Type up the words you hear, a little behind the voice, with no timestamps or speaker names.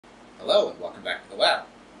Hello and welcome back to the lab.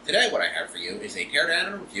 Today what I have for you is a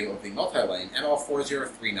teardown and review of the MultiLane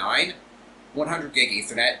ML4039 100 gig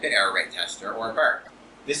Ethernet bit error rate tester, or BERT.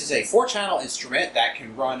 This is a 4-channel instrument that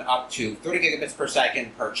can run up to 30 gigabits per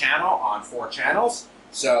second per channel on 4 channels.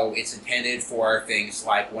 So it's intended for things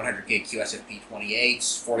like 100 gig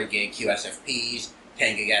QSFP28s, 40 gig QSFPs,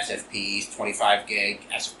 10 gig SFPs, 25 gig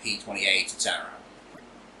SFP28s, etc.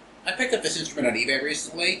 I picked up this instrument on eBay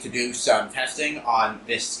recently to do some testing on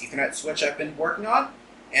this Ethernet switch I've been working on,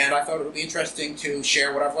 and I thought it would be interesting to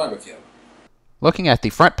share what I've learned with you. Looking at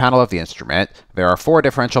the front panel of the instrument, there are 4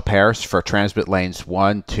 differential pairs for transmit lanes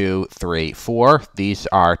 1, 2, 3, 4. These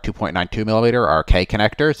are 2.92mm RK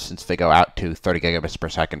connectors, since they go out to 30 gigabits per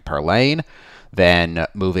second per lane. Then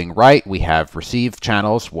moving right, we have receive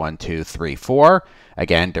channels 1, 2, 3, 4.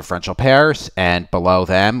 Again, differential pairs, and below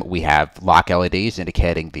them we have lock LEDs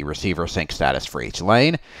indicating the receiver sync status for each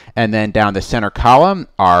lane. And then down the center column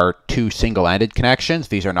are 2 single-ended connections.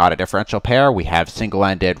 These are not a differential pair. We have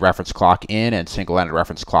single-ended reference clock in and single-ended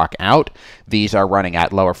reference clock out. These are running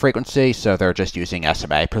at lower frequency, so they're just using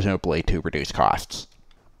SMA, presumably to reduce costs.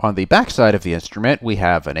 On the back side of the instrument, we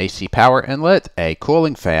have an AC power inlet, a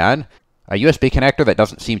cooling fan, a USB connector that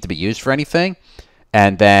doesn't seem to be used for anything,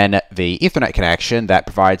 and then the Ethernet connection that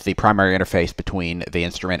provides the primary interface between the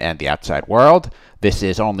instrument and the outside world. This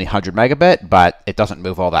is only 100 megabit, but it doesn't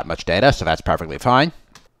move all that much data, so that's perfectly fine.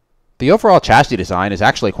 The overall chassis design is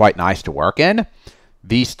actually quite nice to work in.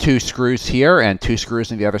 These 2 screws here and 2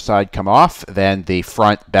 screws on the other side come off, then the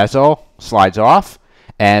front bezel slides off,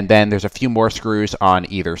 and then there's a few more screws on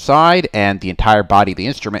either side, and the entire body of the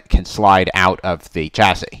instrument can slide out of the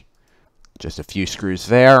chassis. Just a few screws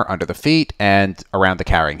there under the feet and around the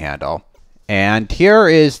carrying handle. And here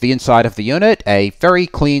is the inside of the unit, a very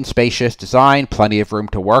clean, spacious design, plenty of room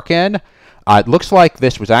to work in. It looks like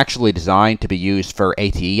this was actually designed to be used for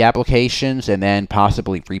ATE applications and then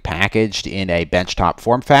possibly repackaged in a benchtop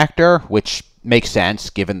form factor, which makes sense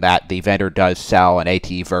given that the vendor does sell an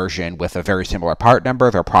ATE version with a very similar part number.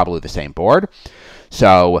 They're probably the same board.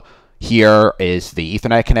 So here is the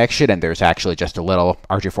Ethernet connection, and there's actually just a little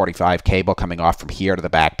RJ45 cable coming off from here to the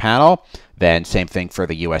back panel. Then same thing for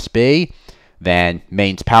the USB. Then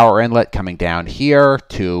mains power inlet coming down here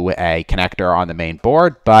to a connector on the main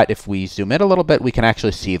board. But if we zoom in a little bit, we can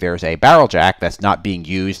actually see there's a barrel jack that's not being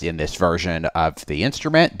used in this version of the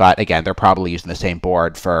instrument. But again, they're probably using the same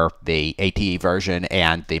board for the ATE version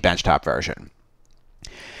and the benchtop version.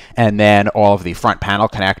 And then all of the front panel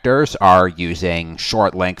connectors are using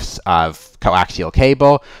short lengths of coaxial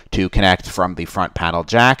cable to connect from the front panel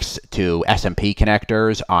jacks to SMP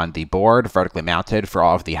connectors on the board, vertically mounted for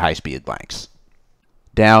all of the high-speed lengths.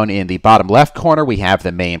 Down in the bottom left corner, we have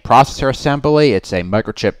the main processor assembly. It's a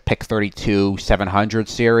Microchip PIC32-700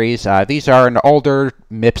 series. These are an older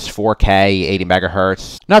MIPS 4K, 80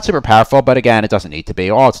 megahertz. Not super powerful, but again, it doesn't need to be.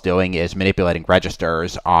 All it's doing is manipulating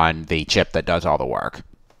registers on the chip that does all the work.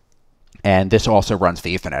 And this also runs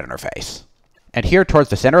the Ethernet interface. And here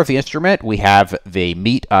towards the center of the instrument, we have the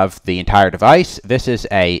meat of the entire device. This is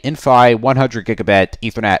a Inphi 100 gigabit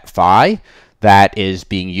Ethernet PHY that is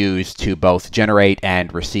being used to both generate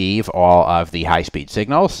and receive all of the high-speed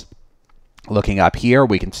signals. Looking up here,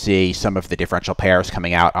 we can see some of the differential pairs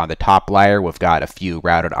coming out on the top layer. We've got a few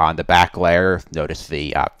routed on the back layer. Notice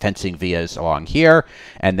the fencing vias along here,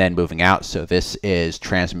 and then moving out. So this is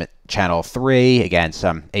transmit channel 3. Again,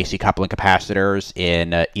 some AC coupling capacitors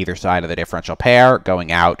in either side of the differential pair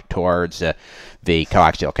going out towards the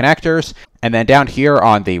coaxial connectors. And then down here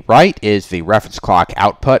on the right is the reference clock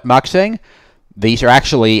output muxing. These are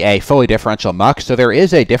actually a fully differential mux, so there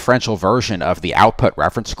is a differential version of the output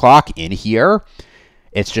reference clock in here.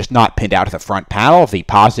 It's just not pinned out to the front panel. The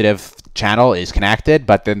positive channel is connected,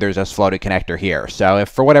 but then there's this floated connector here. So if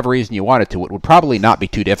for whatever reason you wanted to, it would probably not be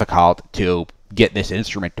too difficult to get this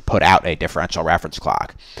instrument to put out a differential reference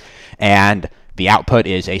clock. And the output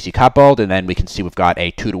is AC coupled, and then we can see we've got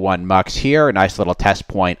a 2-to-1 mux here, a nice little test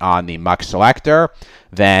point on the mux selector,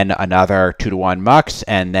 then another 2-to-1 mux,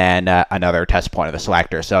 and then another test point of the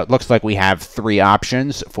selector. So it looks like we have 3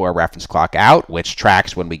 options for reference clock out, which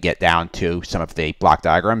tracks when we get down to some of the block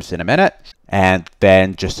diagrams in a minute. And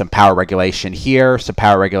then just some power regulation here, some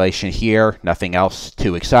power regulation here, nothing else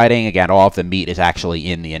too exciting. Again, all of the meat is actually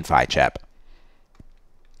in the Inphi chip.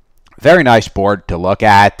 Very nice board to look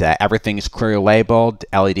at. Everything is clearly labeled.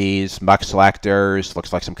 LEDs, mux selectors,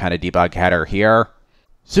 looks like some kind of debug header here.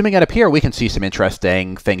 Zooming in up here, we can see some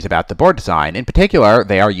interesting things about the board design. In particular,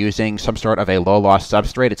 they are using some sort of a low-loss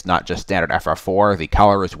substrate. It's not just standard FR4. The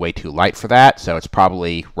color is way too light for that, so it's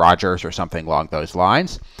probably Rogers or something along those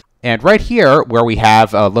lines. And right here, where we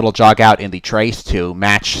have a little jog out in the trace to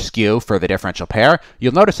match skew for the differential pair,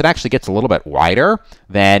 you'll notice it actually gets a little bit wider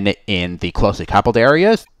than in the closely coupled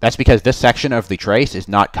areas. That's because this section of the trace is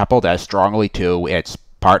not coupled as strongly to its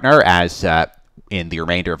partner as in the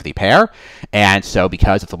remainder of the pair. And so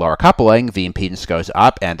because of the lower coupling, the impedance goes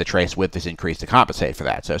up and the trace width is increased to compensate for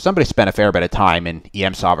that. So somebody spent a fair bit of time in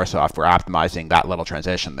EM Solver software optimizing that little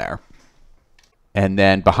transition there. And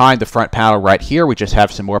then behind the front panel right here, we just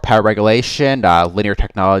have some more power regulation, Linear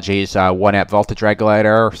Technologies 1 amp voltage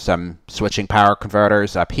regulator, some switching power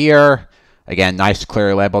converters up here. Again, nice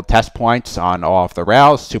clearly labeled test points on all of the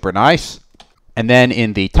rails, super nice. And then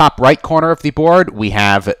in the top right corner of the board, we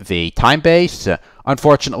have the time base.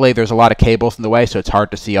 Unfortunately, there's a lot of cables in the way, so it's hard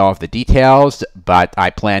to see all of the details, but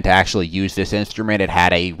I plan to actually use this instrument. It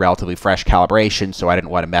had a relatively fresh calibration, so I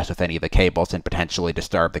didn't want to mess with any of the cables and potentially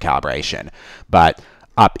disturb the calibration. But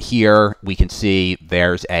up here, we can see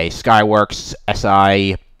there's a Skyworks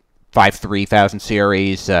SI 53000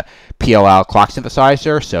 series PLL clock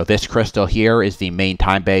synthesizer. So this crystal here is the main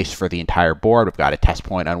time base for the entire board. We've got a test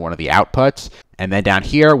point on one of the outputs. And then down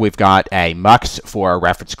here, we've got a mux for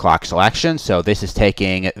reference clock selection. So this is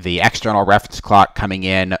taking the external reference clock coming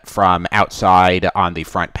in from outside on the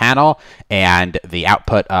front panel and the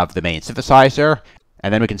output of the main synthesizer.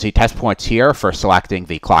 And then we can see test points here for selecting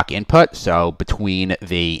the clock input, so between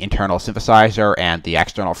the internal synthesizer and the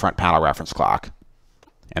external front panel reference clock.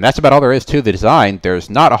 And that's about all there is to the design. There's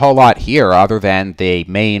not a whole lot here other than the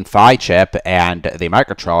main PHY chip and the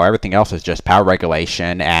microcontroller. Everything else is just power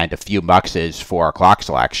regulation and a few muxes for clock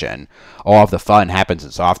selection. All of the fun happens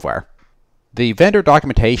in software. The vendor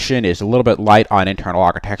documentation is a little bit light on internal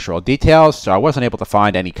architectural details, so I wasn't able to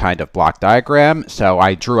find any kind of block diagram, so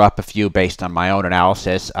I drew up a few based on my own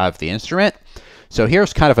analysis of the instrument. So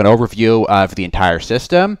here's kind of an overview of the entire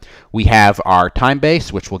system. We have our time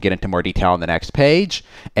base, which we'll get into more detail on the next page,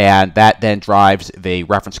 and that then drives the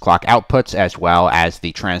reference clock outputs as well as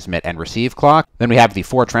the transmit and receive clock. Then we have the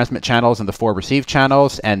 4 transmit channels and the 4 receive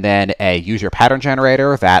channels, and then a user pattern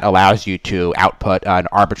generator that allows you to output an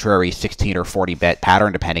arbitrary 16 or 40-bit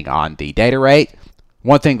pattern depending on the data rate.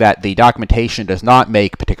 One thing that the documentation does not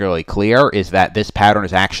make particularly clear is that this pattern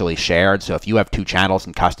is actually shared. So if you have 2 channels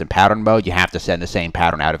in custom pattern mode, you have to send the same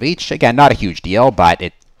pattern out of each. Again, not a huge deal, but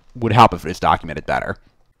it would help if it was documented better.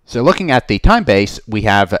 So looking at the time base, we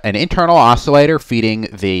have an internal oscillator feeding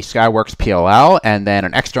the Skyworks PLL, and then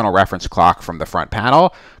an external reference clock from the front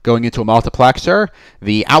panel going into a multiplexer.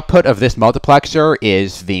 The output of this multiplexer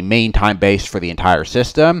is the main time base for the entire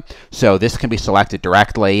system. So this can be selected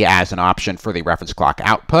directly as an option for the reference clock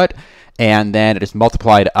output. And then it is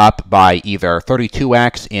multiplied up by either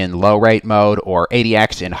 32x in low rate mode or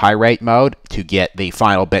 80x in high rate mode to get the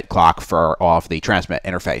final bit clock for all of the transmit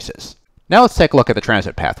interfaces. Now let's take a look at the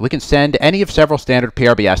transmit path. We can send any of several standard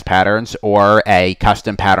PRBS patterns or a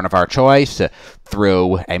custom pattern of our choice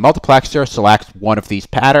through a multiplexer. Select one of these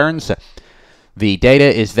patterns. The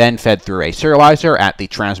data is then fed through a serializer at the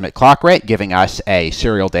transmit clock rate, giving us a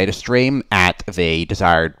serial data stream at the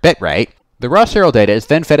desired bit rate. The raw serial data is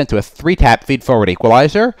then fed into a 3-tap feed-forward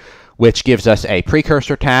equalizer, which gives us a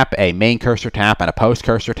precursor tap, a main cursor tap, and a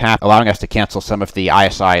post-cursor tap, allowing us to cancel some of the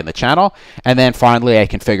ISI in the channel. And then finally, a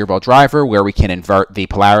configurable driver where we can invert the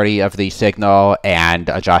polarity of the signal and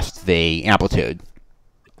adjust the amplitude.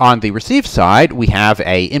 On the receive side, we have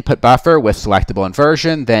an input buffer with selectable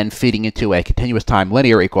inversion, then feeding into a continuous time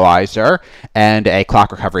linear equalizer and a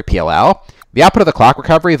clock recovery PLL. The output of the clock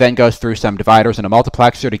recovery then goes through some dividers and a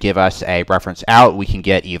multiplexer to give us a reference out. We can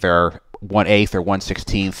get either 1/8 or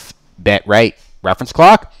 1/16 bit rate reference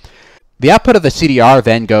clock. The output of the CDR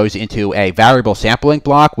then goes into a variable sampling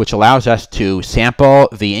block, which allows us to sample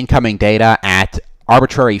the incoming data at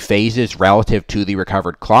arbitrary phases relative to the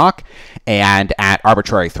recovered clock and at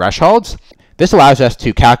arbitrary thresholds. This allows us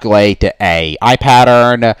to calculate a I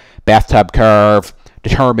pattern, bathtub curve,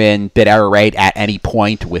 determine bit error rate at any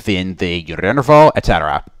point within the unit interval,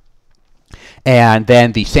 etc. And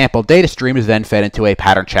then the sampled data stream is then fed into a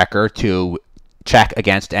pattern checker to check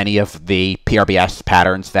against any of the PRBS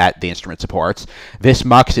patterns that the instrument supports. This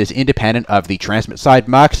mux is independent of the transmit side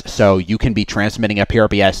mux, so you can be transmitting a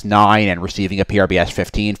PRBS 9 and receiving a PRBS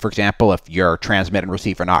 15, for example, if your transmit and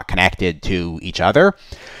receive are not connected to each other.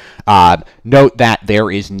 Note that there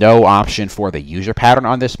is no option for the user pattern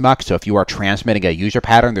on this mux, so if you are transmitting a user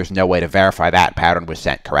pattern, there's no way to verify that pattern was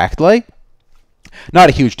sent correctly. Not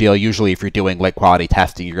a huge deal. Usually if you're doing late quality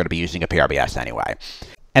testing, you're going to be using a PRBS anyway.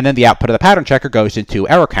 And then the output of the pattern checker goes into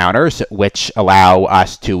error counters, which allow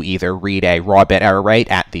us to either read a raw bit error rate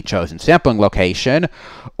at the chosen sampling location,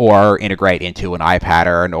 or integrate into an eye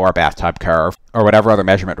pattern or a bathtub curve, or whatever other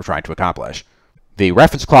measurement we're trying to accomplish. The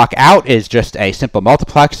reference clock out is just a simple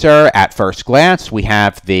multiplexer. At first glance, we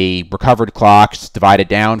have the recovered clocks divided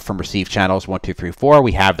down from receive channels 1, 2, 3, 4.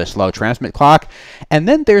 We have the slow transmit clock. And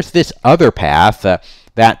then there's this other path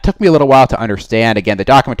that took me a little while to understand. Again, the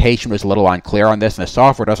documentation was a little unclear on this, and the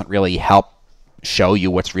software doesn't really help show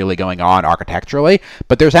you what's really going on architecturally.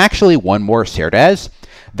 But there's actually one more CIRDES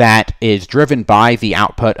that is driven by the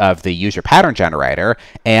output of the user pattern generator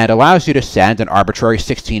and allows you to send an arbitrary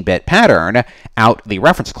 16-bit pattern out the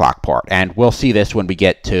reference clock port. And we'll see this when we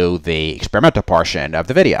get to the experimental portion of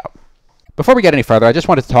the video. Before we get any further, I just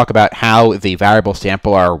wanted to talk about how the variable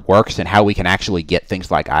sampler works and how we can actually get things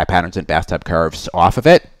like eye patterns and bathtub curves off of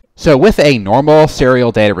it. So with a normal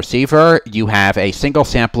serial data receiver, you have a single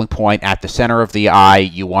sampling point at the center of the eye.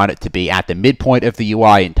 You want it to be at the midpoint of the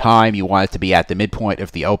UI in time. You want it to be at the midpoint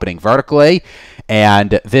of the opening vertically.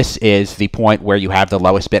 And this is the point where you have the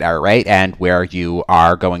lowest bit error rate and where you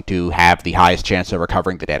are going to have the highest chance of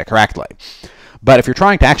recovering the data correctly. But if you're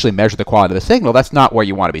trying to actually measure the quality of the signal, that's not where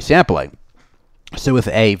you want to be sampling. So with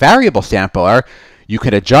a variable sampler, you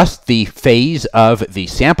can adjust the phase of the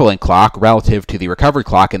sampling clock relative to the recovery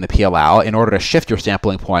clock in the PLL in order to shift your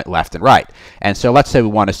sampling point left and right. And so let's say we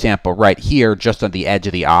want to sample right here just on the edge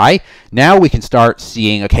of the eye. Now we can start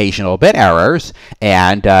seeing occasional bit errors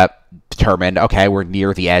and determine, okay, we're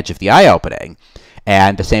near the edge of the eye opening.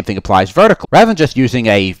 And the same thing applies vertically. Rather than just using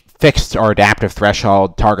a fixed or adaptive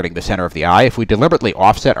threshold targeting the center of the eye, if we deliberately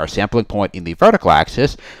offset our sampling point in the vertical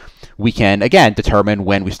axis, we can, again, determine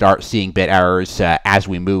when we start seeing bit errors as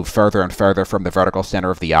we move further and further from the vertical center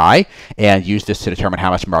of the eye, and use this to determine how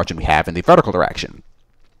much margin we have in the vertical direction.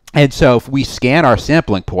 And so if we scan our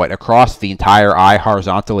sampling point across the entire eye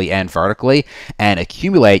horizontally and vertically and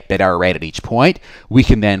accumulate bit error rate at each point, we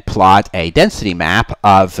can then plot a density map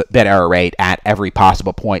of bit error rate at every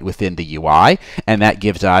possible point within the UI, and that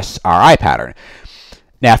gives us our eye pattern.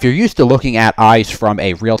 Now, if you're used to looking at eyes from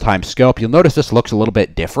a real-time scope, you'll notice this looks a little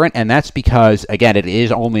bit different, and that's because, again, it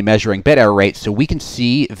is only measuring bit error rate, so we can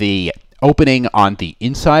see the opening on the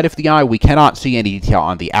inside of the eye. We cannot see any detail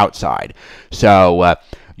on the outside. So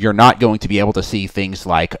you're not going to be able to see things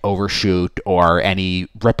like overshoot or any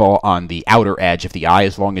ripple on the outer edge of the eye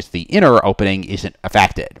as long as the inner opening isn't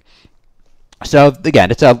affected. So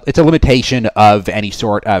again, it's a limitation of any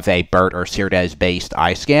sort of a BERT or CIRDES-based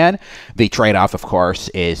eye scan. The trade-off, of course,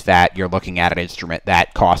 is that you're looking at an instrument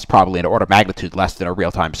that costs probably an order of magnitude less than a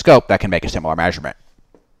real-time scope that can make a similar measurement.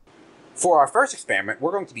 For our first experiment,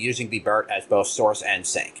 we're going to be using the BERT as both source and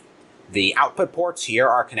sink. The output ports here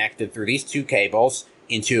are connected through these two cables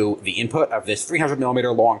into the input of this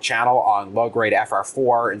 300mm long channel on low-grade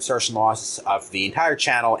FR4. Insertion loss of the entire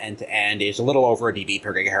channel end-to-end is a little over a dB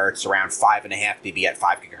per gigahertz, around 5.5 dB at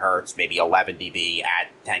 5 gigahertz, maybe 11 dB at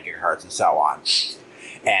 10 gigahertz, and so on.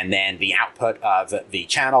 And then the output of the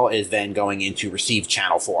channel is then going into receive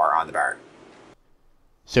channel 4 on the BERT.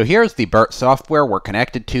 So here's the BERT software. We're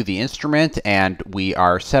connected to the instrument, and we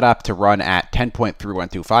are set up to run at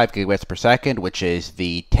 10.3125 gigabits per second, which is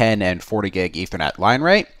the 10 and 40 gig Ethernet line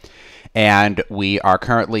rate. And we are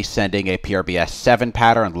currently sending a PRBS 7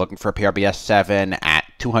 pattern, looking for PRBS 7 at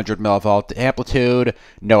 200 millivolt amplitude,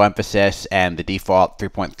 no emphasis, and the default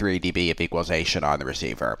 3.3 dB of equalization on the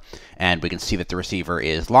receiver. And we can see that the receiver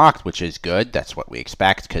is locked, which is good. That's what we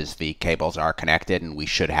expect because the cables are connected, and we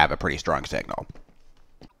should have a pretty strong signal.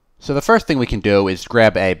 So the first thing we can do is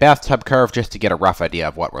grab a bathtub curve just to get a rough idea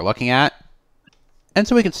of what we're looking at. And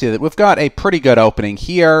so we can see that we've got a pretty good opening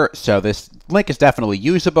here, so this link is definitely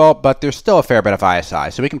usable, but there's still a fair bit of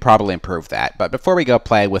ISI, so we can probably improve that. But before we go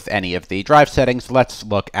play with any of the drive settings, let's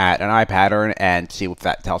look at an eye pattern and see if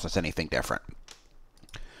that tells us anything different.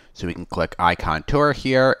 So we can click eye contour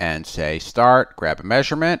here and say start, grab a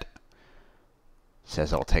measurement. It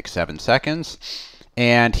says it'll take 7 seconds.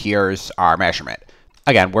 And here's our measurement.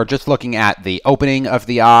 Again, we're just looking at the opening of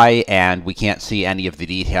the eye, and we can't see any of the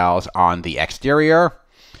details on the exterior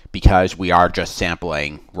because we are just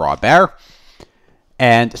sampling raw bare.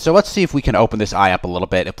 And so let's see if we can open this eye up a little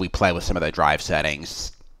bit if we play with some of the drive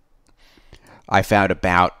settings. I found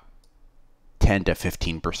about 10 to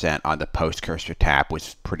 15% on the post-cursor tap, which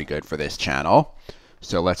is pretty good for this channel.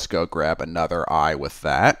 So let's go grab another eye with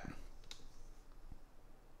that.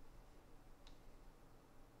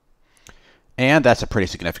 And that's a pretty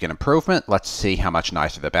significant improvement. Let's see how much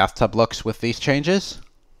nicer the bathtub looks with these changes.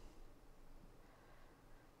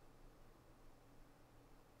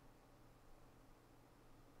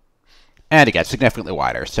 And again, significantly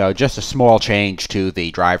wider. So just a small change to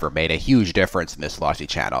the driver made a huge difference in this lossy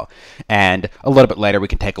channel. And a little bit later, we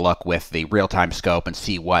can take a look with the real-time scope and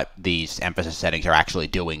see what these emphasis settings are actually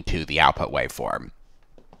doing to the output waveform.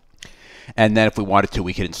 And then if we wanted to,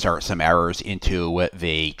 we could insert some errors into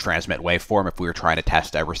the transmit waveform if we were trying to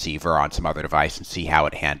test a receiver on some other device and see how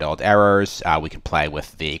it handled errors. We can play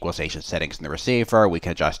with the equalization settings in the receiver. We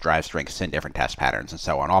can adjust drive strengths in different test patterns and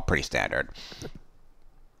so on, all pretty standard.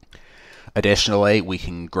 Additionally, we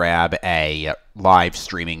can grab a live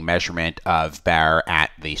streaming measurement of BERT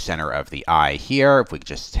at the center of the eye here. If we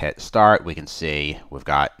just hit start, we can see we've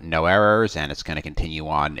got no errors, and it's going to continue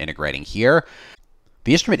on integrating here.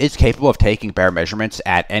 The instrument is capable of taking BERT measurements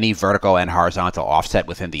at any vertical and horizontal offset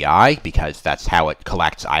within the eye because that's how it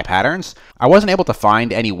collects eye patterns. I wasn't able to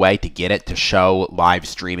find any way to get it to show live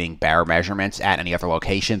streaming BERT measurements at any other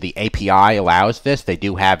location. The API allows this. They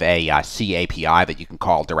do have a C API that you can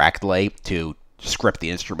call directly to script the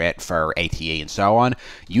instrument for ATE and so on.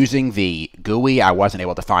 Using the GUI, I wasn't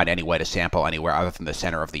able to find any way to sample anywhere other than the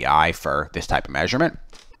center of the eye for this type of measurement.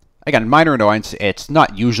 Again, minor annoyance. It's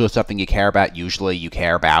not usually something you care about. Usually you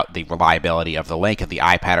care about the reliability of the link, and the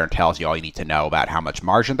eye pattern tells you all you need to know about how much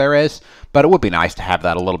margin there is, but it would be nice to have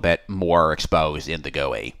that a little bit more exposed in the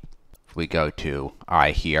GUI. If we go to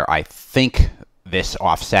eye here, I think this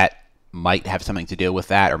offset might have something to do with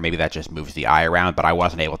that, or maybe that just moves the eye around, but I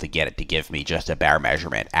wasn't able to get it to give me just a BERT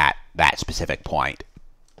measurement at that specific point.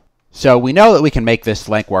 So we know that we can make this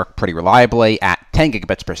link work pretty reliably at 10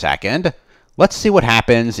 gigabits per second. Let's see what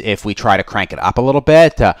happens if we try to crank it up a little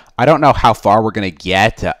bit. I don't know how far we're going to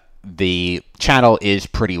get. The channel is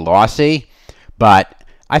pretty lossy, but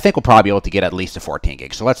I think we'll probably be able to get at least a 14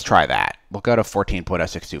 gig. So let's try that. We'll go to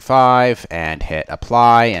 14.0625 and hit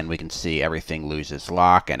apply, and we can see everything loses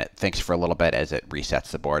lock, and it thinks for a little bit as it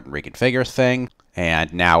resets the board and reconfigures things.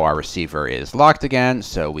 And now our receiver is locked again,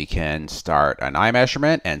 so we can start an eye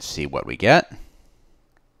measurement and see what we get.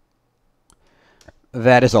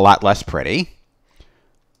 That is a lot less pretty.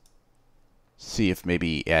 See if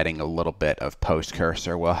maybe adding a little bit of post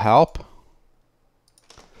cursor will help.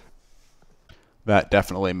 That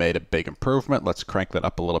definitely made a big improvement. Let's crank that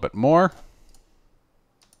up a little bit more.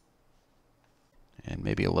 And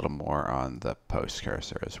maybe a little more on the post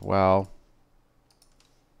cursor as well.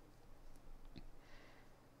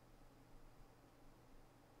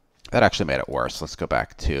 That actually made it worse. Let's go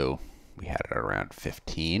back to, we had it around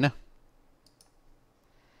 15.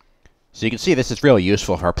 So you can see this is really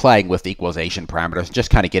useful for playing with the equalization parameters, just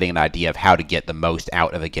kind of getting an idea of how to get the most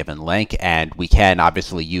out of a given link. And we can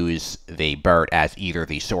obviously use the BERT as either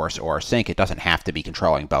the source or sink. It doesn't have to be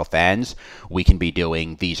controlling both ends. We can be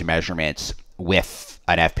doing these measurements with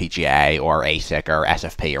an FPGA or ASIC or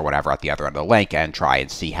SFP or whatever at the other end of the link and try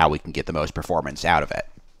and see how we can get the most performance out of it.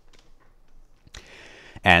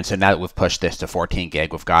 And so now that we've pushed this to 14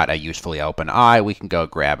 gig, we've got a usefully open eye. We can go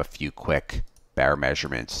grab a few quick BERT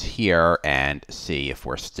measurements here and see if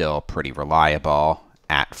we're still pretty reliable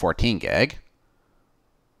at 14 gig.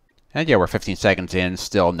 And yeah, we're 15 seconds in,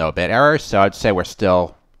 still no bit errors, so I'd say we're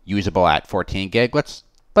still usable at 14 gig. Let's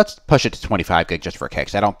push it to 25 gig just for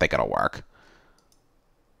kicks. I don't think it'll work.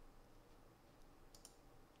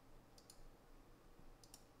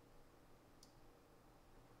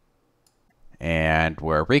 And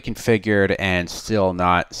we're reconfigured and still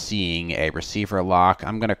not seeing a receiver lock.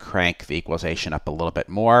 I'm going to crank the equalization up a little bit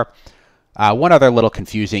more. One other little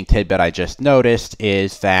confusing tidbit I just noticed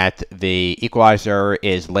is that the equalizer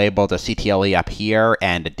is labeled a CTLE up here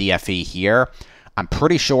and a DFE here. I'm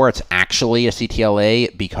pretty sure it's actually a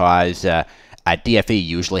CTLE because a DFE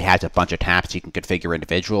usually has a bunch of taps you can configure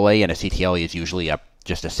individually, and a CTLE is usually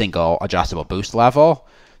just a single adjustable boost level.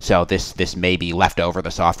 So this may be left over the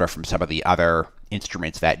software from some of the other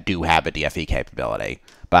instruments that do have a DFE capability,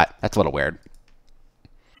 but that's a little weird.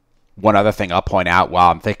 One other thing I'll point out while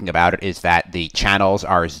I'm thinking about it is that the channels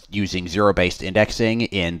are using zero-based indexing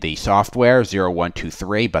in the software, 0, 1, 2,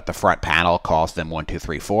 3, but the front panel calls them 1, 2,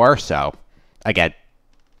 3, 4. So again,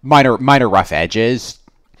 minor rough edges.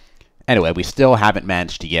 Anyway, we still haven't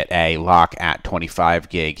managed to get a lock at 25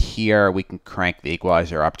 gig here. We can crank the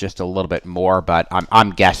equalizer up just a little bit more, but I'm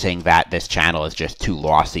guessing that this channel is just too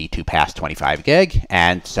lossy to pass 25 gig,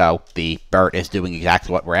 and so the BERT is doing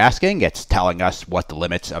exactly what we're asking. It's telling us what the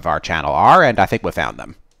limits of our channel are, and I think we found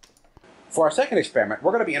them. For our second experiment,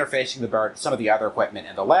 we're going to be interfacing the BERT to some of the other equipment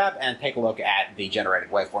in the lab and take a look at the generated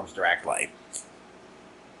waveforms directly.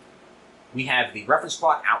 We have the reference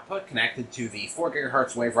clock output connected to the 4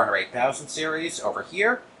 GHz WaveRunner 8000 series over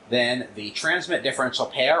here. Then the transmit differential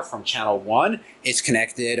pair from channel 1 is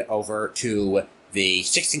connected over to the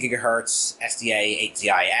 16 GHz SDA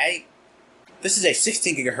 8ZIA. This is a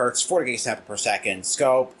 16 gigahertz, 40 gigasample per second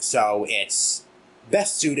scope, so it's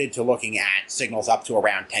best suited to looking at signals up to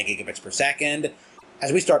around 10 gigabits per second.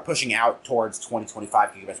 As we start pushing out towards 20-25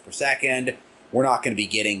 gigabits per second, we're not going to be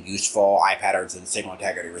getting useful eye patterns and signal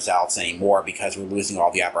integrity results anymore because we're losing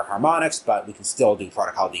all the upper harmonics, but we can still do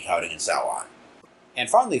protocol decoding and so on. And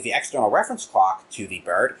finally, the external reference clock to the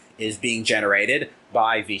BERT is being generated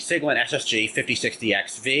by the Siglent SSG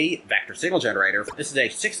 5060XV vector signal generator. This is a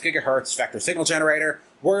 6 gigahertz vector signal generator.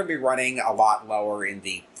 We're going to be running a lot lower in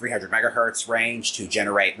the 300 megahertz range to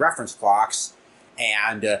generate reference clocks,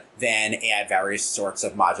 and then add various sorts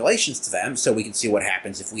of modulations to them so we can see what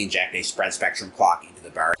happens if we inject a spread spectrum clock into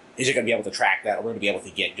the BERT. Is it going to be able to track that, or we're going to be able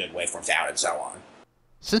to get good waveforms out and so on?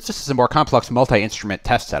 Since this is a more complex multi-instrument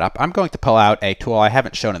test setup, I'm going to pull out a tool I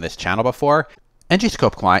haven't shown in this channel before.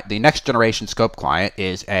 ngscopeclient, the next generation scope client,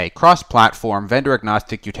 is a cross-platform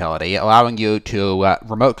vendor-agnostic utility allowing you to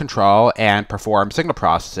remote control and perform signal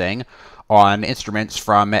processing on instruments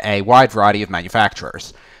from a wide variety of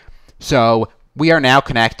manufacturers. So we are now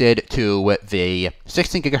connected to the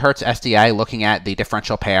 16 gigahertz SDA looking at the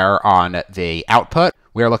differential pair on the output.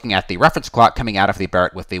 We are looking at the reference clock coming out of the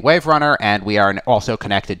BERT with the wave runner, and we are also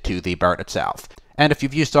connected to the BERT itself. And if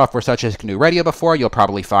you've used software such as GNU Radio before, you'll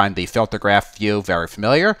probably find the filter graph view very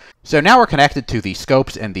familiar. So now we're connected to the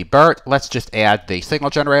scopes and the BERT. Let's just add the signal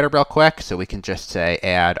generator real quick. So we can just say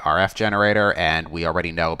add RF generator, and we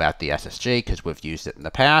already know about the SSG because we've used it in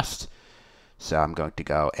the past. So I'm going to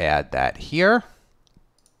go add that here.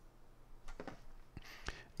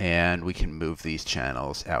 And we can move these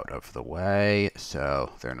channels out of the way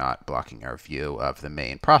so they're not blocking our view of the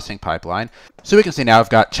main processing pipeline. So we can see now I've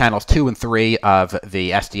got channels 2 and 3 of the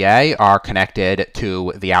SDA are connected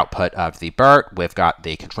to the output of the BERT. We've got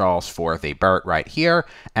the controls for the BERT right here,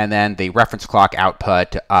 and then the reference clock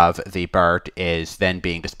output of the BERT is then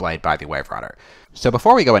being displayed by the wave runner. So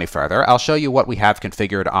before we go any further, I'll show you what we have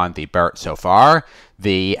configured on the BERT so far.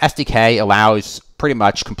 The SDK allows pretty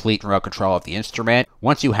much complete remote control of the instrument.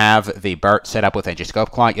 Once you have the BERT set up with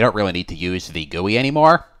ngscopeclient, you don't really need to use the GUI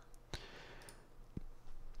anymore.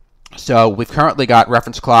 So we've currently got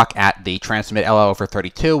reference clock at the transmit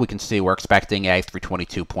LO/32. We can see we're expecting a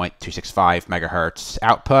 322.265 megahertz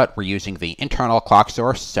output. We're using the internal clock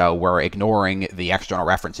source, so we're ignoring the external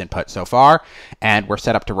reference input so far, and we're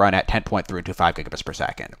set up to run at 10.325 gigabits per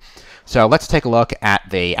second. So let's take a look at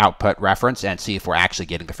the output reference and see if we're actually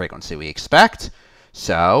getting the frequency we expect.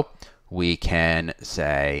 So we can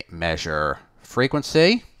say measure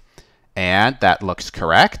frequency, and that looks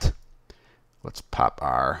correct. Let's pop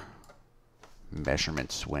our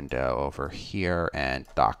measurements window over here and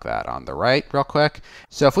dock that on the right real quick.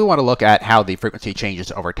 So if we want to look at how the frequency changes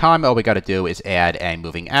over time, all we got to do is add a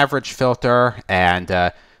moving average filter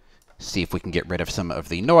and see if we can get rid of some of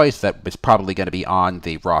the noise that is probably going to be on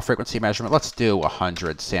the raw frequency measurement. Let's do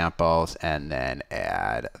 100 samples and then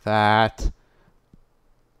add that.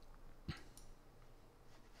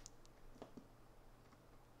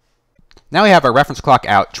 Now we have our reference clock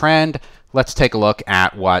out trend. Let's take a look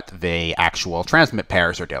at what the actual transmit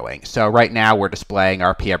pairs are doing. So right now we're displaying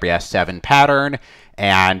our PRBS 7 pattern,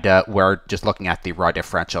 and we're just looking at the raw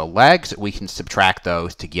differential legs. We can subtract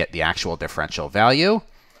those to get the actual differential value.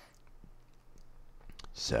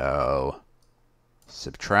 So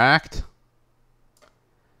subtract,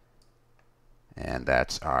 and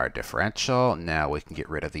that's our differential. Now we can get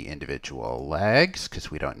rid of the individual legs because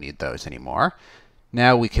we don't need those anymore.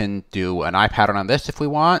 Now we can do an eye pattern on this if we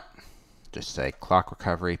want. Just say clock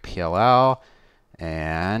recovery PLL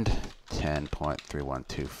and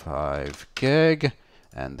 10.3125 gig.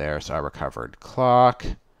 And there's our recovered clock.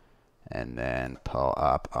 And then pull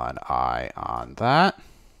up an eye on that.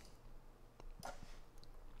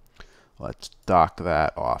 Let's dock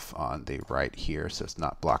that off on the right here so it's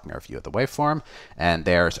not blocking our view of the waveform. And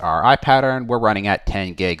there's our eye pattern. We're running at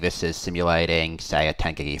 10 gig. This is simulating, say, a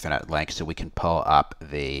 10 gig Ethernet link, so we can pull up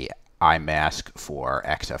the eye mask for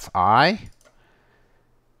XFI.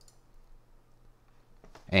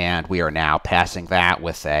 And we are now passing that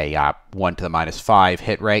with a 1 to the -5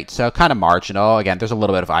 hit rate, so kind of marginal. Again, there's a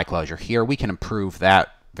little bit of eye closure here. We can improve that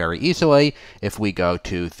very easily if we go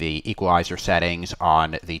to the equalizer settings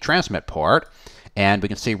on the transmit port. And we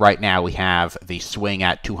can see right now we have the swing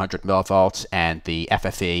at 200 millivolts, and the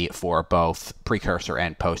FFE for both precursor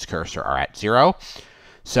and postcursor are at 0.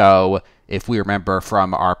 So if we remember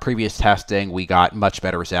from our previous testing, we got much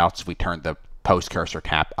better results. We turned the post-cursor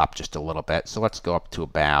tap up just a little bit. So let's go up to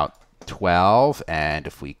about 12, and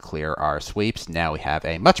if we clear our sweeps, now we have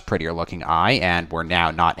a much prettier looking eye, and we're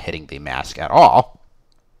now not hitting the mask at all.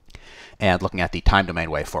 And looking at the time domain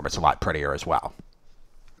waveform, it's a lot prettier as well.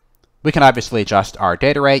 We can obviously adjust our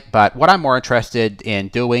data rate, but what I'm more interested in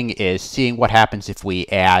doing is seeing what happens if we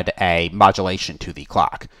add a modulation to the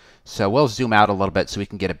clock. So we'll zoom out a little bit so we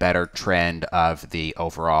can get a better trend of the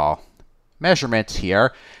overall measurements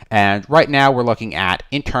here. And right now we're looking at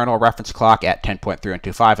internal reference clock at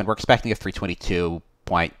 10.3125, and we're expecting a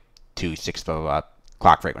 322.26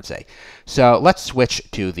 clock frequency. So let's switch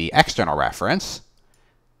to the external reference.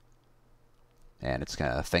 And it's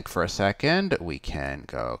going to think for a second. We can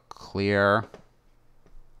go clear.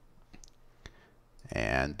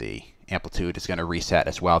 And the amplitude is going to reset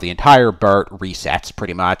as well. The entire BERT resets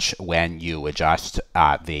pretty much when you adjust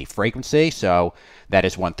the frequency. So that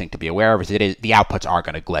is one thing to be aware of. The outputs are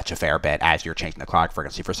going to glitch a fair bit as you're changing the clock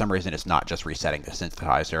frequency. For some reason, it's not just resetting the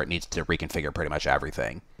synthesizer. It needs to reconfigure pretty much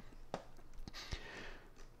everything.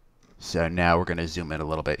 So now we're going to zoom in a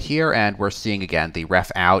little bit here, and we're seeing again the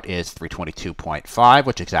ref out is 322.5,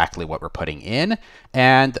 which is exactly what we're putting in.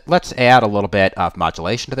 And let's add a little bit of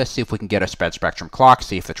modulation to this, see if we can get a spread spectrum clock,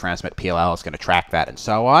 see if the transmit PLL is going to track that, and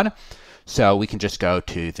so on. So we can just go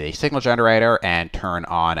to the signal generator and turn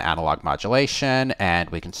on analog modulation, and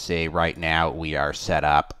we can see right now we are set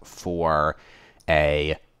up for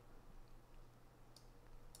a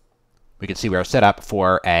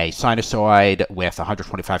sinusoid with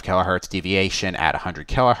 125 kilohertz deviation at 100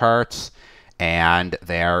 kilohertz, and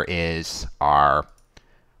there is our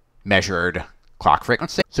measured clock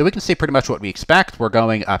frequency. So we can see pretty much what we expect. We're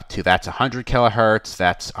going up to, that's 100 kilohertz,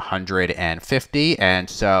 that's 150, and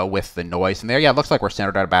so with the noise in there, yeah, it looks like we're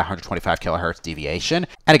centered at about 125 kilohertz deviation.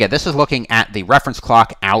 And again, this is looking at the reference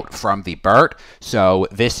clock out from the BERT, so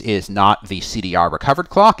this is not the CDR recovered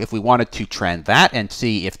clock. If we wanted to trend that and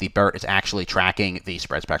see if the BERT is actually tracking the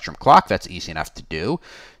spread spectrum clock, that's easy enough to do.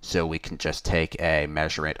 So we can just take a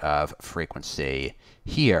measurement of frequency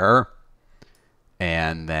here,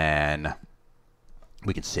 and then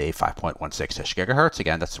we can see 5.16-ish gigahertz.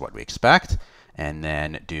 Again, that's what we expect. And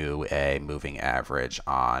then do a moving average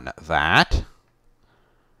on that.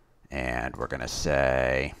 And we're going to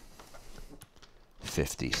say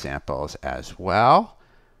 50 samples as well.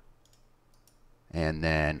 And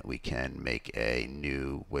then we can make a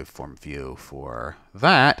new waveform view for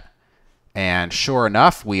that. And sure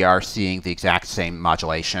enough, we are seeing the exact same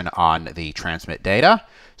modulation on the transmit data.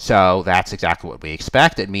 So that's exactly what we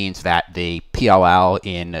expect. It means that the PLL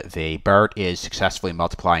in the BERT is successfully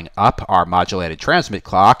multiplying up our modulated transmit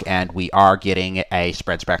clock, and we are getting a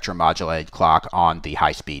spread spectrum modulated clock on the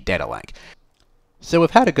high-speed data link. So we've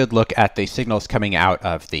had a good look at the signals coming out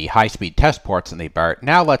of the high-speed test ports in the BERT.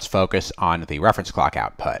 Now let's focus on the reference clock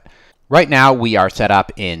output. Right now, we are set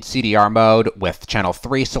up in CDR mode with channel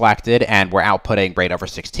 3 selected, and we're outputting rate over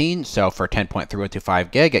 16. So for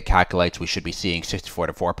 10.3125 gig, it calculates we should be seeing 64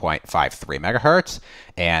 to 4.53 megahertz.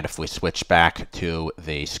 And if we switch back to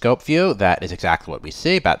the scope view, that is exactly what we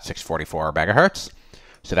see, about 644 megahertz.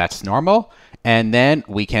 So that's normal. And then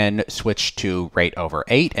we can switch to rate over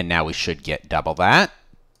 8, and now we should get double that.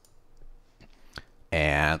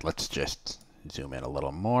 And let's just zoom in a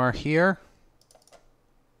little more here.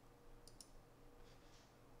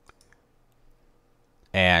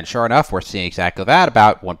 And sure enough, we're seeing exactly that,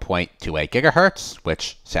 about 1.28 gigahertz,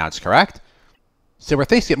 which sounds correct. So where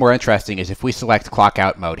things get more interesting is if we select clock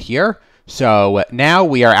out mode here. So now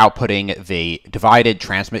we are outputting the divided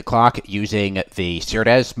transmit clock using the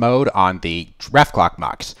Teardown mode on the ref clock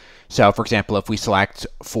mux. So for example, if we select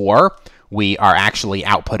 4, we are actually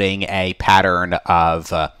outputting a pattern of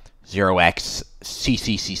 0x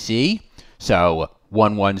CCCC, so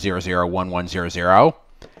 1100, 1100.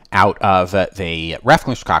 Out of the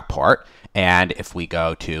reference clock port, and if we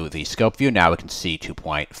go to the scope view, now we can see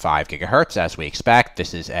 2.5 gigahertz as we expect.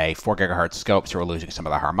 This is a 4 gigahertz scope, so we're losing some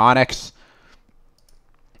of the harmonics.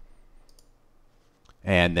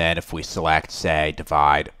 And then if we select, say,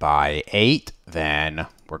 divide by 8, then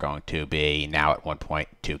we're going to be now at 1.2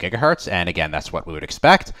 gigahertz. And again, that's what we would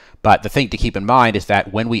expect. But the thing to keep in mind is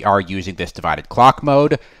that when we are using this divided clock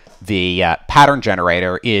mode, the pattern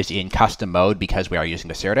generator is in custom mode because we are using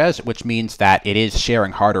the Teardown, which means that it is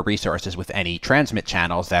sharing hardware resources with any transmit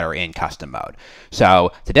channels that are in custom mode.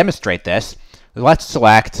 So to demonstrate this, let's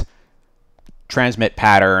select transmit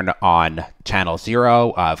pattern on channel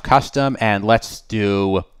 0 of custom, and let's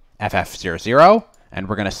do FF00, and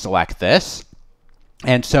we're going to select this.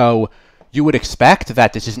 And so you would expect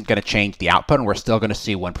that this isn't going to change the output, and we're still going to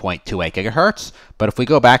see 1.28 gigahertz. But if we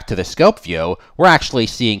go back to the scope view, we're actually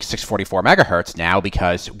seeing 644 megahertz now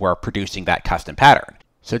because we're producing that custom pattern.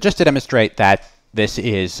 So just to demonstrate that this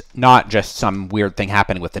is not just some weird thing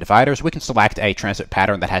happening with the dividers. We can select a transmit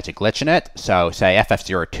pattern that has a glitch in it. So say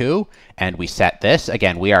FF02, and we set this.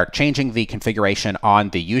 Again, we are changing the configuration on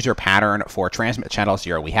the user pattern for transmit channel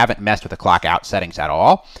 0. We haven't messed with the clock out settings at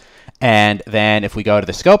all. And then if we go to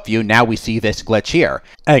the scope view, now we see this glitch here.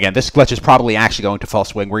 And again, this glitch is probably actually going to full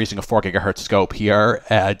swing. We're using a 4 gigahertz scope here,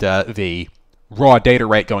 and the raw data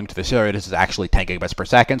rate going to the serial is actually 10 gigabits per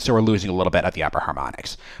second, so we're losing a little bit of the upper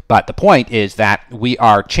harmonics. But the point is that we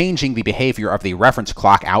are changing the behavior of the reference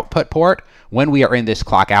clock output port when we are in this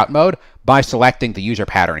clock out mode by selecting the user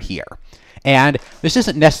pattern here. And this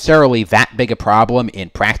isn't necessarily that big a problem in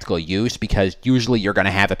practical use, because usually you're going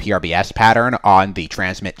to have a PRBS pattern on the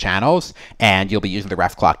transmit channels, and you'll be using the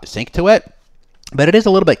ref clock to sync to it. But it is a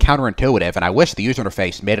little bit counterintuitive, and I wish the user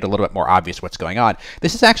interface made it a little bit more obvious what's going on.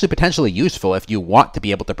 This is actually potentially useful if you want to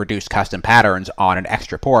be able to produce custom patterns on an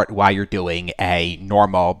extra port while you're doing a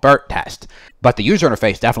normal BERT test. But the user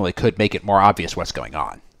interface definitely could make it more obvious what's going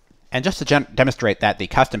on. And just to demonstrate that the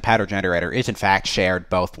custom pattern generator is in fact shared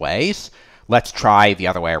both ways, let's try the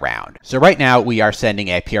other way around. So right now we are sending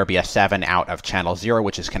a PRBS7 out of channel 0,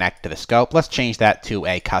 which is connected to the scope. Let's change that to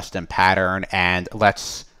a custom pattern, and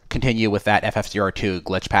let's continue with that FF02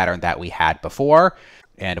 glitch pattern that we had before.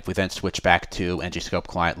 And if we then switch back to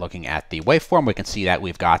ngscopeclient looking at the waveform, we can see that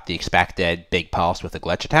we've got the expected big pulse with a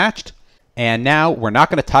glitch attached. And now we're not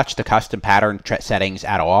going to touch the custom pattern settings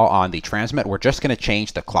at all on the transmit. We're just going to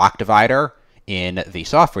change the clock divider in the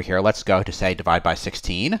software here. Let's go to, say, divide by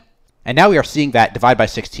 16. And now we are seeing that divide by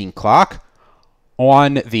 16 clock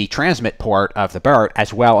on the transmit port of the BERT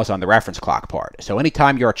as well as on the reference clock port. So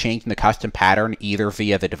anytime you're changing the custom pattern either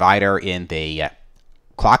via the divider in the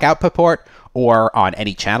clock output port or on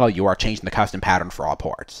any channel, you are changing the custom pattern for all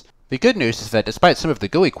ports. The good news is that despite some of the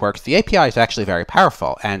GUI quirks, the API is actually very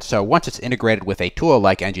powerful, and so once it's integrated with a tool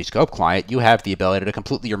like ngscopeclient, you have the ability to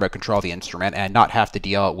completely remote control the instrument and not have to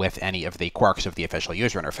deal with any of the quirks of the official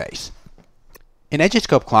user interface. In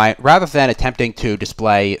ngscopeclient, rather than attempting to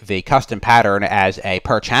display the custom pattern as a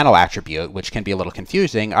per channel attribute, which can be a little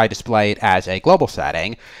confusing, I display it as a global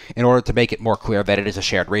setting in order to make it more clear that it is a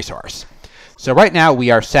shared resource. So right now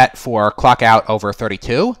we are set for clock out over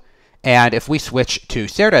 32, and if we switch to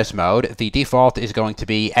Teardown mode, the default is going to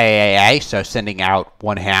be AAA, so sending out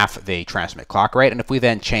 1/2 the transmit clock rate. And if we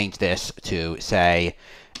then change this to, say,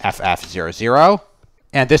 FF00,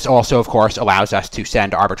 and this also, of course, allows us to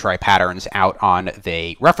send arbitrary patterns out on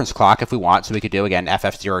the reference clock if we want. So we could do, again,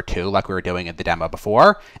 FF02 like we were doing in the demo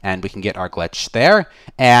before, and we can get our glitch there.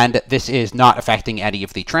 And this is not affecting any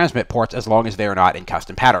of the transmit ports as long as they're not in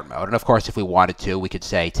custom pattern mode. And of course, if we wanted to, we could,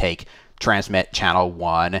 say, take transmit channel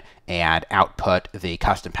 1 and output the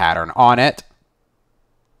custom pattern on it.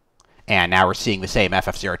 And now we're seeing the same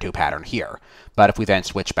FF02 pattern here. But if we then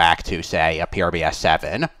switch back to, say, a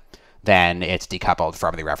PRBS7, then it's decoupled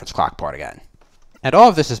from the reference clock port again. And all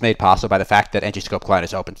of this is made possible by the fact that ngscopeclient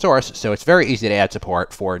is open source, so it's very easy to add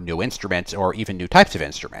support for new instruments or even new types of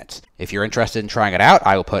instruments. If you're interested in trying it out,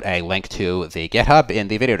 I will put a link to the GitHub in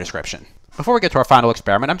the video description. Before we get to our final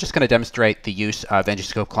experiment, I'm just going to demonstrate the use of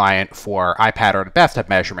ngscopeclient for eye pattern bathtub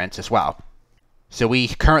measurements as well. So we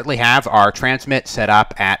currently have our transmit set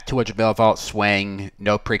up at 200 millivolt swing,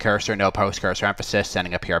 no precursor, no post-cursor emphasis,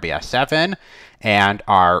 sending a PRBS7, and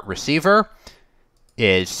our receiver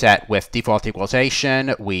is set with default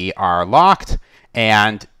equalization. We are locked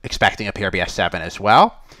and expecting a PRBS7 as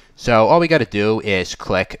well. So all we got to do is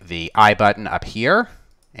click the I button up here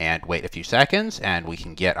and wait a few seconds, and we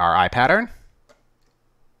can get our eye pattern.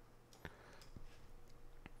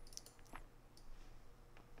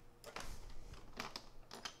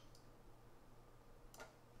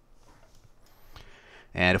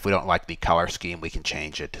 And if we don't like the color scheme, we can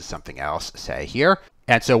change it to something else, say here.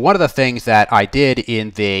 And so one of the things that I did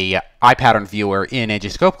in the eye pattern viewer in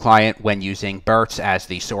ngscopeclient when using BERTs as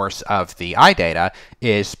the source of the eye data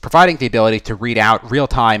is providing the ability to read out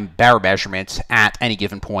real-time BERT measurements at any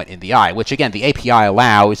given point in the eye, which again, the API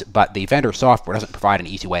allows, but the vendor software doesn't provide an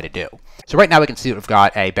easy way to do. So right now we can see that we've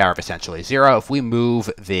got a BERT of essentially 0. If we move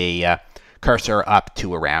the cursor up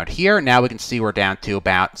to around here, now we can see we're down to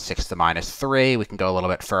about 6 to the -3. We can go a little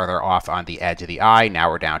bit further off on the edge of the eye. Now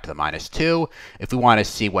we're down to the -2. If we want to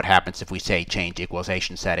see what happens if we, say, change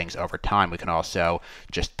equalization settings over time, we can also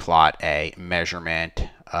just plot a measurement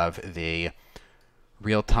of the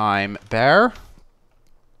real-time BERT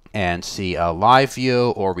and see a live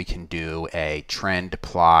view, or we can do a trend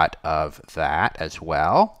plot of that as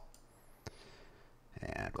well.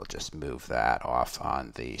 And we'll just move that off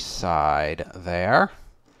on the side there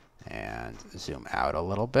and zoom out a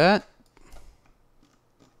little bit.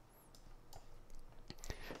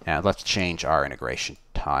 And let's change our integration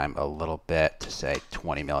time a little bit to say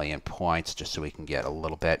 20 million points, just so we can get a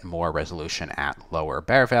little bit more resolution at lower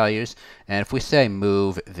BERT values. And if we say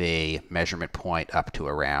move the measurement point up to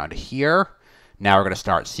around here, now we're going to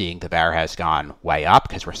start seeing the BERT has gone way up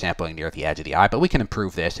because we're sampling near the edge of the eye, but we can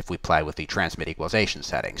improve this if we play with the transmit equalization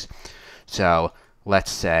settings. So let's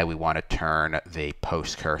say we want to turn the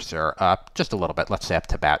post cursor up just a little bit, let's say up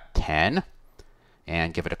to about 10.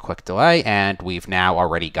 And give it a quick delay, and we've now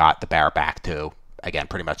already got the BERT back to, again,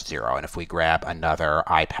 pretty much 0. And if we grab another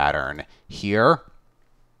eye pattern here,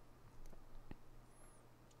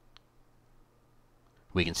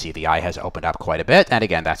 we can see the eye has opened up quite a bit, and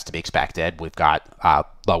again, that's to be expected. We've got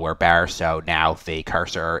lower BERT, so now the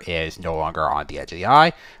cursor is no longer on the edge of the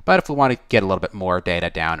eye. But if we want to get a little bit more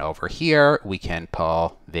data down over here, we can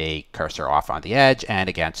pull the cursor off on the edge, and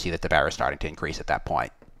again, see that the BERT is starting to increase at that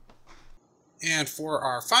point. And for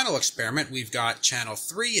our final experiment, we've got channel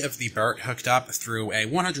 3 of the BERT hooked up through a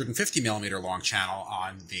 150mm long channel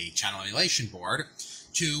on the channel emulation board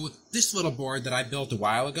to this little board that I built a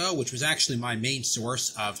while ago, which was actually my main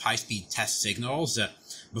source of high-speed test signals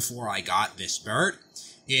before I got this BERT.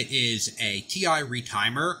 It is a TI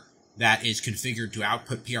retimer that is configured to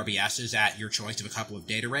output PRBSs at your choice of a couple of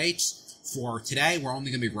data rates. For today, we're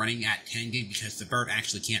only going to be running at 10 gig because the BERT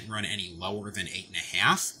actually can't run any lower than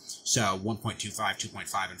 8.5. So 1.25,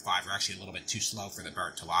 2.5, and 5 are actually a little bit too slow for the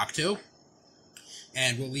BERT to lock to.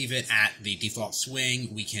 And we'll leave it at the default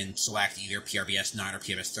swing. We can select either PRBS 9 or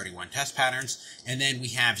PRBS 31 test patterns. And then we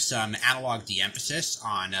have some analog de-emphasis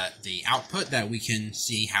on the output that we can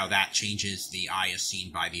see how that changes the eye as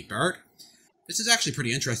seen by the BERT. This is actually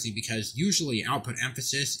pretty interesting because usually output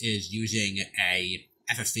emphasis is using a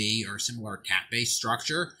FFE or similar tap-based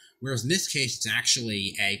structure, whereas in this case it's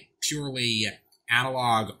actually a purely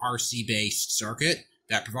analog RC-based circuit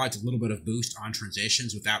that provides a little bit of boost on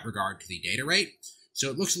transitions without regard to the data rate. So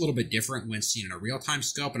it looks a little bit different when seen in a real-time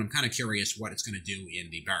scope, and I'm kind of curious what it's going to do in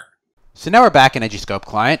the BERT. So now we're back in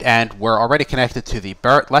ngscopeclient, and we're already connected to the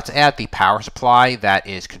BERT. Let's add the power supply that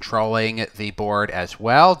is controlling the board as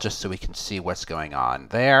well, just so we can see what's going on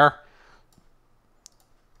there.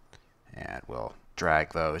 And we'll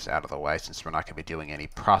drag those out of the way since we're not going to be doing any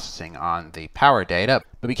processing on the power data.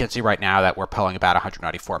 But we can see right now that we're pulling about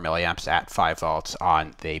 194 milliamps at 5 volts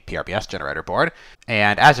on the PRBS generator board.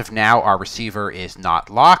 And as of now, our receiver is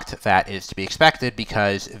not locked. That is to be expected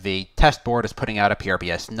because the test board is putting out a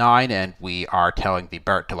PRBS 9 and we are telling the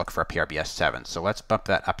BERT to look for a PRBS 7. So let's bump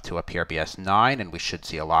that up to a PRBS 9 and we should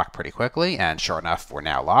see a lock pretty quickly. And sure enough, we're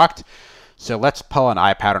now locked. So let's pull an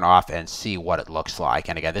eye pattern off and see what it looks like.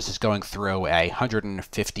 And again, this is going through a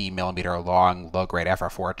 150mm long low-grade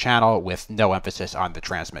FR4 channel with no emphasis on the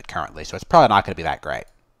transmit currently. So it's probably not going to be that great.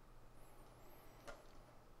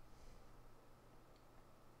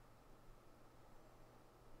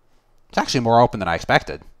 It's actually more open than I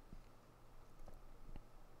expected.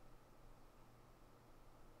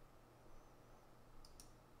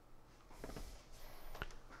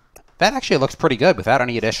 That actually looks pretty good without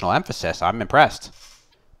any additional emphasis. I'm impressed.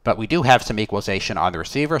 But we do have some equalization on the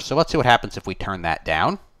receiver, so let's see what happens if we turn that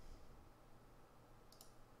down.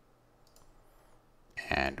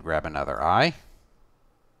 And grab another eye.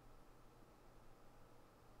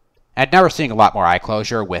 And now we're seeing a lot more eye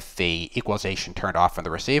closure with the equalization turned off on the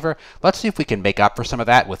receiver. Let's see if we can make up for some of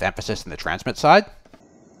that with emphasis in the transmit side.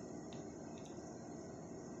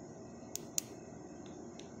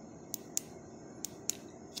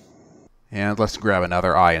 And let's grab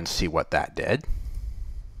another eye and see what that did.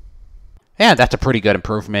 And that's a pretty good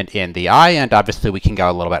improvement in the eye, and obviously we can go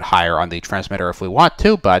a little bit higher on the transmitter if we want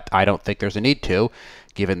to, but I don't think there's a need to,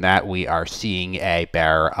 given that we are seeing a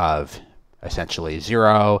BERT of essentially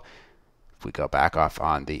 0. If we go back off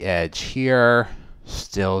on the edge here,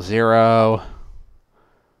 still 0.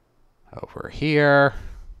 Over here,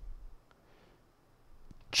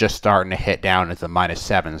 just starting to hit down into the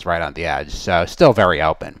 -7s right on the edge, so still very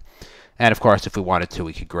open. And of course, if we wanted to,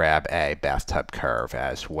 we could grab a bathtub curve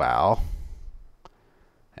as well.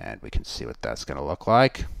 And we can see what that's going to look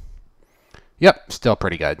like. Yep, still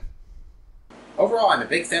pretty good. Overall, I'm a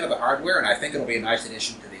big fan of the hardware, and I think it'll be a nice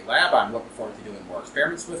addition to the lab. I'm looking forward to doing more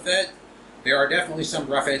experiments with it. There are definitely some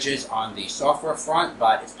rough edges on the software front,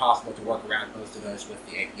 but it's possible to work around most of those with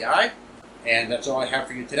the API. And that's all I have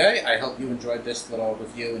for you today. I hope you enjoyed this little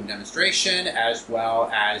review and demonstration, as well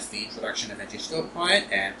as the introduction of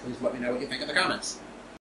ngscopeclient, and please let me know what you think in the comments.